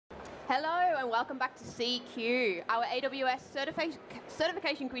Hello and welcome back to CQ, our AWS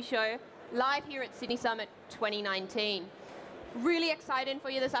certification quiz show, live here at Sydney Summit 2019. Really excited for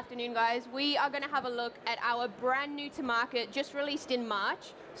you this afternoon, guys. We are going to have a look at our brand new to market, just released in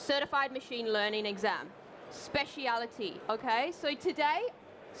March, Certified Machine Learning exam, speciality, okay? So today,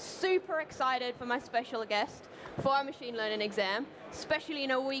 super excited for my special guest for our machine learning exam, especially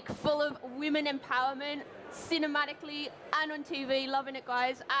in a week full of women empowerment, cinematically and on TV. Loving it,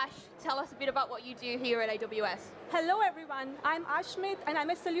 guys. Ash, tell us a bit about what you do here at AWS. Hello, everyone. I'm Ashmit, and I'm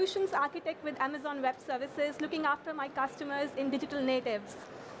a solutions architect with Amazon Web Services, looking after my customers in digital natives.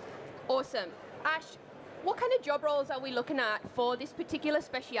 Awesome. Ash, what kind of job roles are we looking at for this particular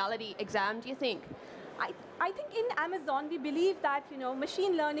speciality exam, do you think? I think in Amazon, we believe that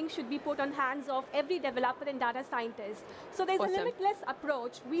machine learning should be put on hands of every developer and data scientist. So there's a limitless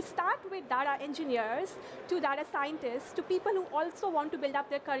approach. We start with data engineers to data scientists to people who also want to build up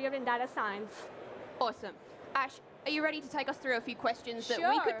their career in data science. Awesome. Ash, are you ready to take us through a few questions that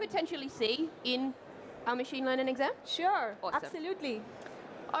we could potentially see in our machine learning exam? Sure, awesome. Absolutely.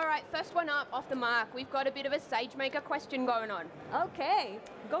 All right, first one up, off the mark. We've got a bit of a SageMaker question going on. OK,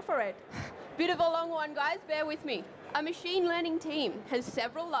 go for it. Bit of a long one, guys, bear with me. A machine learning team has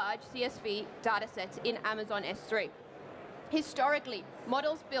several large CSV datasets in Amazon S3. Historically,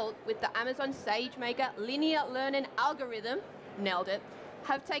 models built with the Amazon SageMaker linear learning algorithm, nailed it,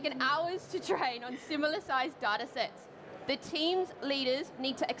 have taken hours to train on similar sized datasets. The team's leaders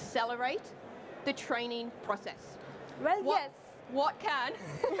need to accelerate the training process. Well, yes. What can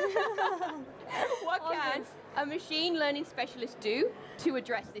a machine learning specialist do to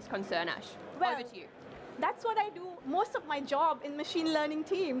address this concern, Ash? Well, over to you. That's what I do most of my job in machine learning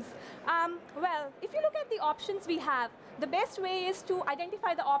teams. Well, if you look at the options we have, the best way is to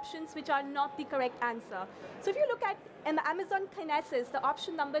identify the options which are not the correct answer. So if you look at in the Amazon Kinesis, the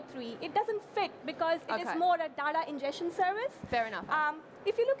option number 3, it doesn't fit because it is more a data ingestion service. Fair enough.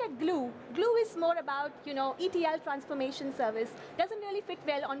 If you look at Glue, Glue is more about ETL transformation service. Doesn't really fit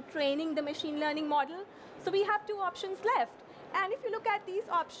well on training the machine learning model. So we have 2 options left. And if you look at these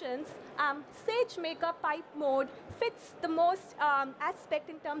options, SageMaker Pipe Mode fits the most aspect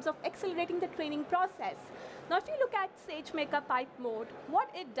in terms of accelerating the training process. Now, if you look at SageMaker Pipe Mode, what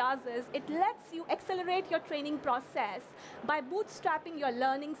it does is it lets you accelerate your training process by bootstrapping your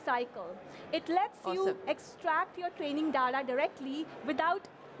learning cycle. It lets you extract your training data directly without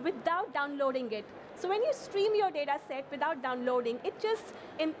downloading it. So when you stream your data set without downloading, it just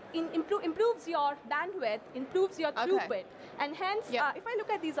improves your bandwidth, improves your throughput. And hence, if I look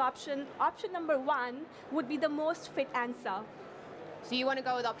at these options, option number 1 would be the most fit answer. So you want to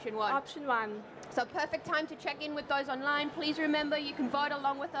go with option 1? Option 1. So perfect time to check in with those online. Please remember, you can vote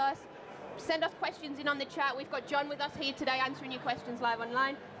along with us. Send us questions in on the chat. We've got John with us here today answering your questions live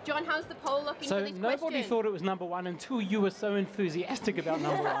online. John, how's the poll looking for this question? So nobody thought it was number 1 until you were so enthusiastic about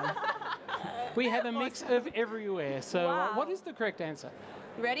number 1. We have a mix of everywhere. So what is the correct answer?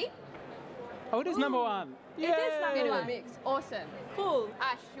 Ready? Oh, it is number 1. It is number 1. Mix. Awesome. Cool.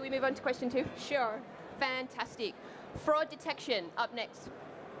 Ash, should we move on to question 2? Sure. Fantastic. Fraud detection up next.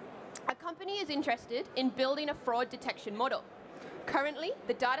 A company is interested in building a fraud detection model. Currently,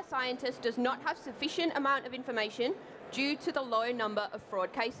 the data scientist does not have sufficient amount of information due to the low number of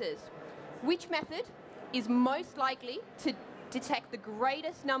fraud cases. Which method is most likely to detect the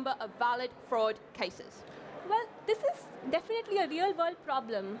greatest number of valid fraud cases? Well, this is definitely a real-world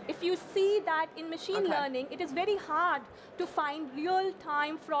problem. If you see that in machine learning, it is very hard to find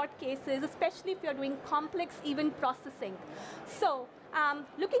real-time fraud cases, especially if you're doing complex event processing. So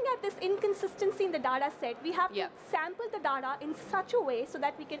looking at this inconsistency in the data set, we have to sample the data in such a way so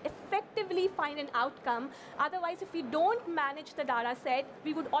that we can effectively find an outcome. Otherwise, if we don't manage the data set,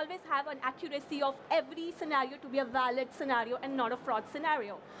 we would always have an accuracy of every scenario to be a valid scenario and not a fraud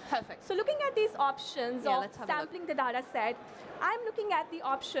scenario. Perfect. So looking at these options of sampling the data set, I'm looking at the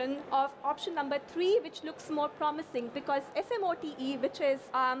option number 3, which looks more promising because SMOTE, which is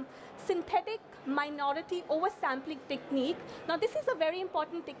synthetic minority oversampling technique. Now, this is a very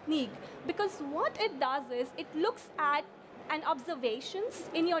important technique because what it does is it looks at observations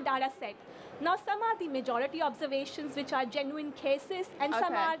in your data set. Now, some are the majority observations, which are genuine cases, and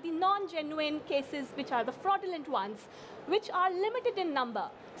some are the non-genuine cases, which are the fraudulent ones, which are limited in number.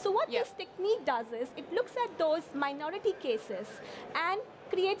 So what this technique does is it looks at those minority cases and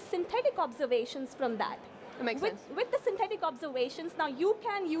creates synthetic observations from that. That makes sense. With the synthetic observations, now you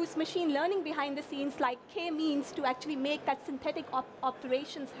can use machine learning behind the scenes like k-means to actually make that synthetic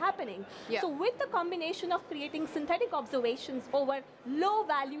operations happening. Yeah. So with the combination of creating synthetic observations over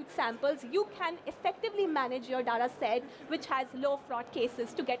low-valued samples, you can effectively manage your data set, which has low fraud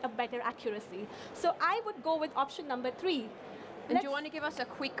cases, to get a better accuracy. So I would go with option number 3. And do you want to give us a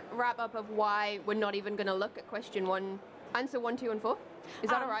quick wrap-up of why we're not even going to look at question 1, answer 1, 2, and 4? Is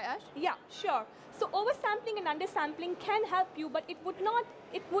that all right, Ash? Yeah, sure. So oversampling and undersampling can help you, but it would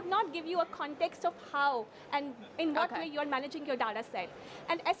not give you a context of how and in what way you're managing your data set.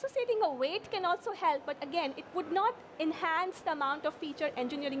 And associating a weight can also help, but again, it would not enhance the amount of feature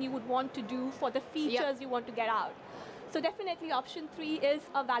engineering you would want to do for the features you want to get out. So definitely option 3 is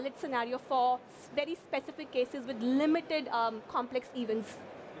a valid scenario for very specific cases with limited complex events.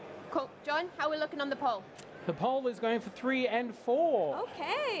 Cool. John, how are we looking on the poll? The poll is going for 3 and 4.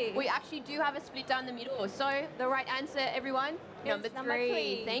 Okay. We actually do have a split down the middle. So the right answer, everyone, number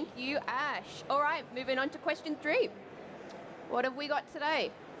 3. Thank you, Ash. All right, moving on to question 3. What have we got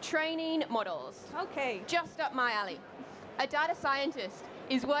today? Training models. Okay. Just up my alley. A data scientist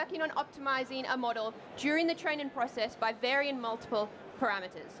is working on optimizing a model during the training process by varying multiple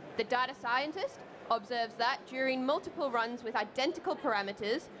parameters. The data scientist observes that during multiple runs with identical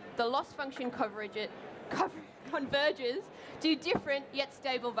parameters, the loss function converges to different yet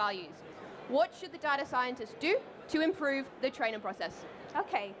stable values. What should the data scientist do to improve the training process?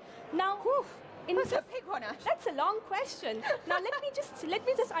 Okay. Now, that's a big one, Ash. That's a long question. Now let me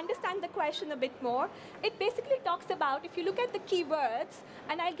just understand the question a bit more. It basically talks about, if you look at the keywords,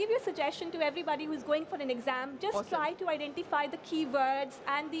 and I'll give you a suggestion to everybody who's going for an exam, just try to identify the keywords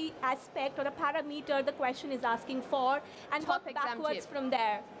and the aspect or the parameter the question is asking for, and work backwards from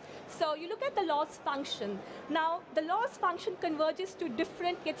there. So you look at the loss function. Now, the loss function converges to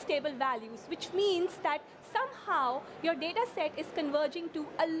different yet stable values, which means that somehow your data set is converging to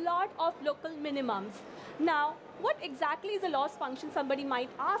a lot of local minimums. Now, what exactly is a loss function? Somebody might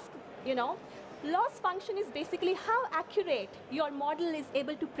ask, Loss function is basically how accurate your model is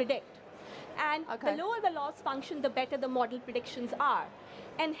able to predict. And the lower the loss function, the better the model predictions are.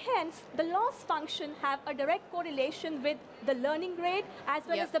 And hence, the loss function have a direct correlation with the learning rate as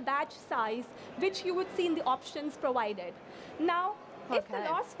well as the batch size, which you would see in the options provided. Now, if the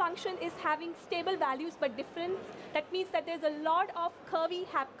loss function is having stable values but different, that means that there's a lot of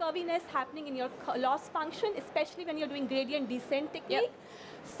curviness happening in your loss function, especially when you're doing gradient descent technique.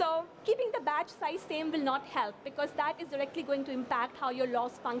 So keeping the batch size same will not help, because that is directly going to impact how your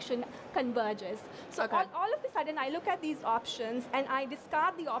loss function converges. So all of a sudden, I look at these options and I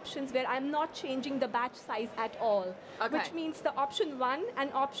discard the options where I'm not changing the batch size at all, which means the option 1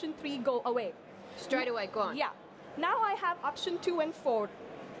 and option 3 go away. Straight away, go on. Yeah. Now I have option 2 and 4.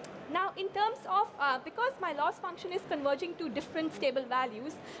 Now, in terms of, because my loss function is converging to different stable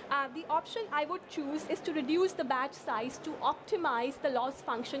values, the option I would choose is to reduce the batch size to optimize the loss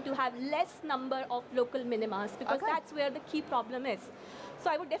function to have less number of local minimas, because that's where the key problem is. So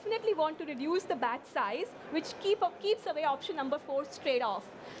I would definitely want to reduce the batch size, which keeps away option number 4 straight off.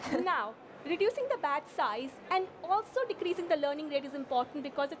 Now, reducing the batch size and also decreasing the learning rate is important,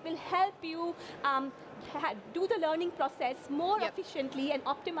 because it will help you do the learning process more efficiently and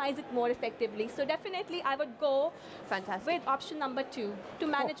optimize it more effectively. So definitely I would go with option number 2 to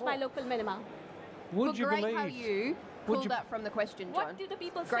manage my local minima. Would you great believe how you pulled that from the question, John. What do the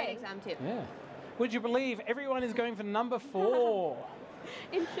people say? Great exam tip. Yeah. Would you believe everyone is going for number 4?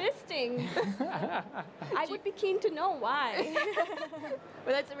 Interesting. I would be keen to know why.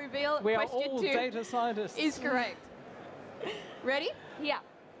 Well, let's reveal We are question all 2 data scientists. is correct. Ready? Yeah.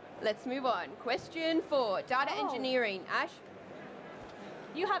 Let's move on. Question 4, data engineering. Ash?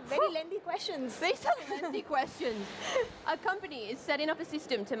 You have very lengthy questions. These are lengthy questions. A company is setting up a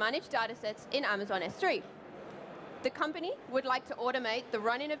system to manage datasets in Amazon S3. The company would like to automate the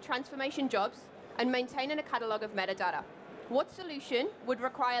running of transformation jobs and maintaining a catalog of metadata. What solution would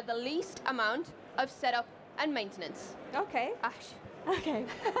require the least amount of setup and maintenance? Okay. Ash? Okay.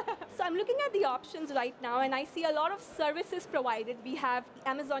 So I'm looking at the options right now, and I see a lot of services provided. We have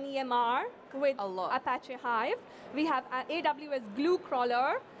Amazon EMR with Apache Hive. We have AWS Glue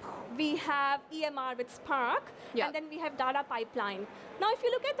Crawler. We have EMR with Spark. And then we have data pipeline. Now, if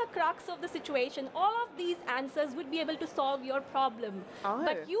you look at the crux of the situation, all of these answers would be able to solve your problem.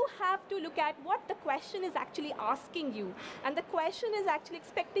 But you have to look at what the question is actually asking you. And the question is actually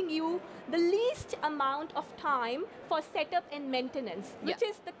expecting you the least amount of time for setup and maintenance, which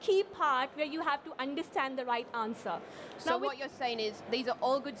is the key part where you have to understand the right answer. So what you're saying is these are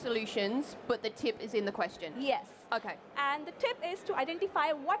all good solutions, but the tip is in the question. Yes. Okay. And the tip is to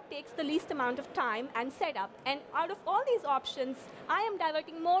identify what takes the least amount of time and set up. And out of all these options, I am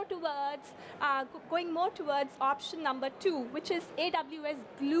diverting more towards, going more towards option number 2, which is AWS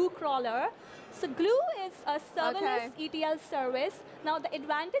Glue Crawler. So Glue is a serverless ETL service. Now, the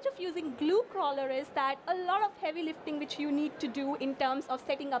advantage of using Glue Crawler is that a lot of heavy lifting which you need to do in terms of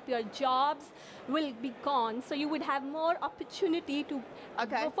setting up your jobs will be gone. So you would have more opportunity to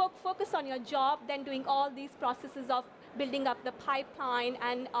focus on your job than doing all these processes of building up the pipeline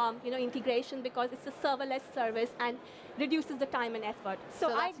and integration, because it's a serverless service and reduces the time and effort. So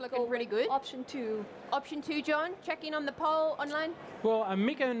that's looking pretty good. Option 2. Option 2, John. Check in on the poll online. Well,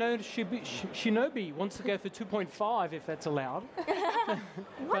 Miko no Shinobi wants to go for 2.5 if that's allowed.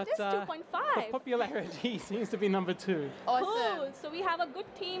 What is 2.5? The popularity seems to be number 2. Awesome. Cool. So we have a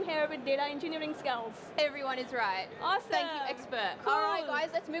good team here with data engineering skills. Everyone is right. Awesome. Thank you, expert. Cool. All right, guys,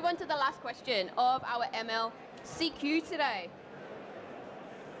 let's move on to the last question of our ML CQ today.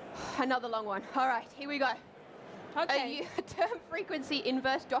 Another long one. All right, here we go. Okay. A term frequency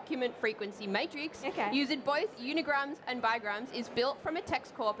inverse document frequency matrix using both unigrams and bigrams is built from a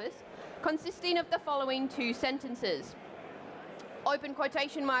text corpus consisting of the following 2 sentences. Open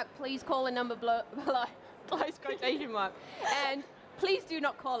quotation mark, please call a number below, close quotation mark. And please do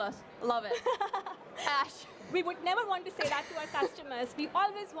not call us. Love it. Ash. We would never want to say that to our customers. We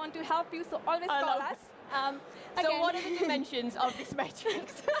always want to help you, so always call us. So what are the dimensions of this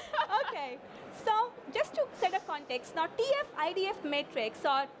matrix? Okay. So just to set a context, now TF-IDF matrix,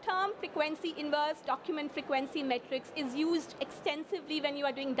 or term frequency inverse document frequency matrix, is used extensively when you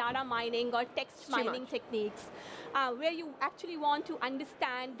are doing data mining or text mining techniques, where you actually want to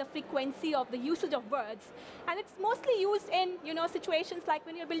understand the frequency of the usage of words. And it's mostly used in situations like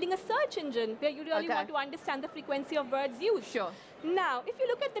when you're building a search engine, where you really want to understand the frequency of words used. Sure. Now, if you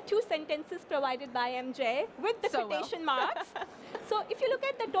look at the 2 sentences provided by MJ with the quotation marks, so if you look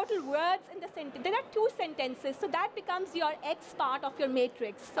at the total words in the sentence, there are 2 sentences, so that becomes your X part of your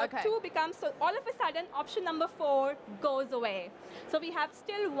matrix. So 2 becomes, so all of a sudden, option number 4 goes away. So we have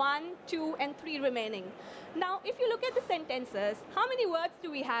still 1, 2, and 3 remaining. Now, if you look at the sentences, how many words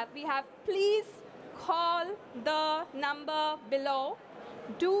do we have? We have, please call the number below.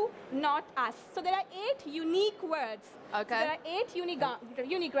 Do not us. So there are 8 unique words. So there are 8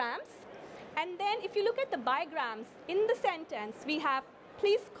 unigrams. And then if you look at the bigrams in the sentence, we have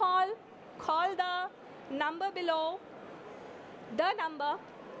please call the number below, the number,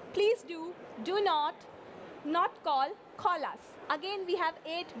 please do not call us. Again, we have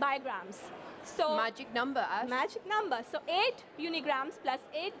 8 bigrams. So magic number, Ash. Magic number. So 8 unigrams plus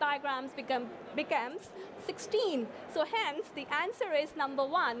 8 bigrams becomes 16. So hence, the answer is number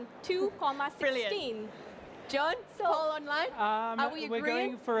 1, 2, 16. Brilliant. John, poll online. Are we agreeing? We're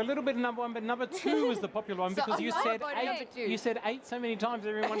going for a little bit of number 1, but number 2 was the popular one because you said 8. You said 8 so many times.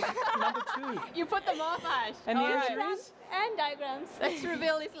 Everyone number 2. You put them off, Ash. And the answer is? And diagrams. Let's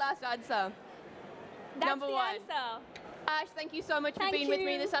reveal this last answer. That's number the 1. Answer. Ash, thank you so much for being with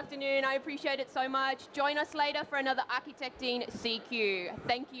me this afternoon. I appreciate it so much. Join us later for another Architecting CQ.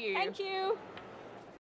 Thank you. Thank you.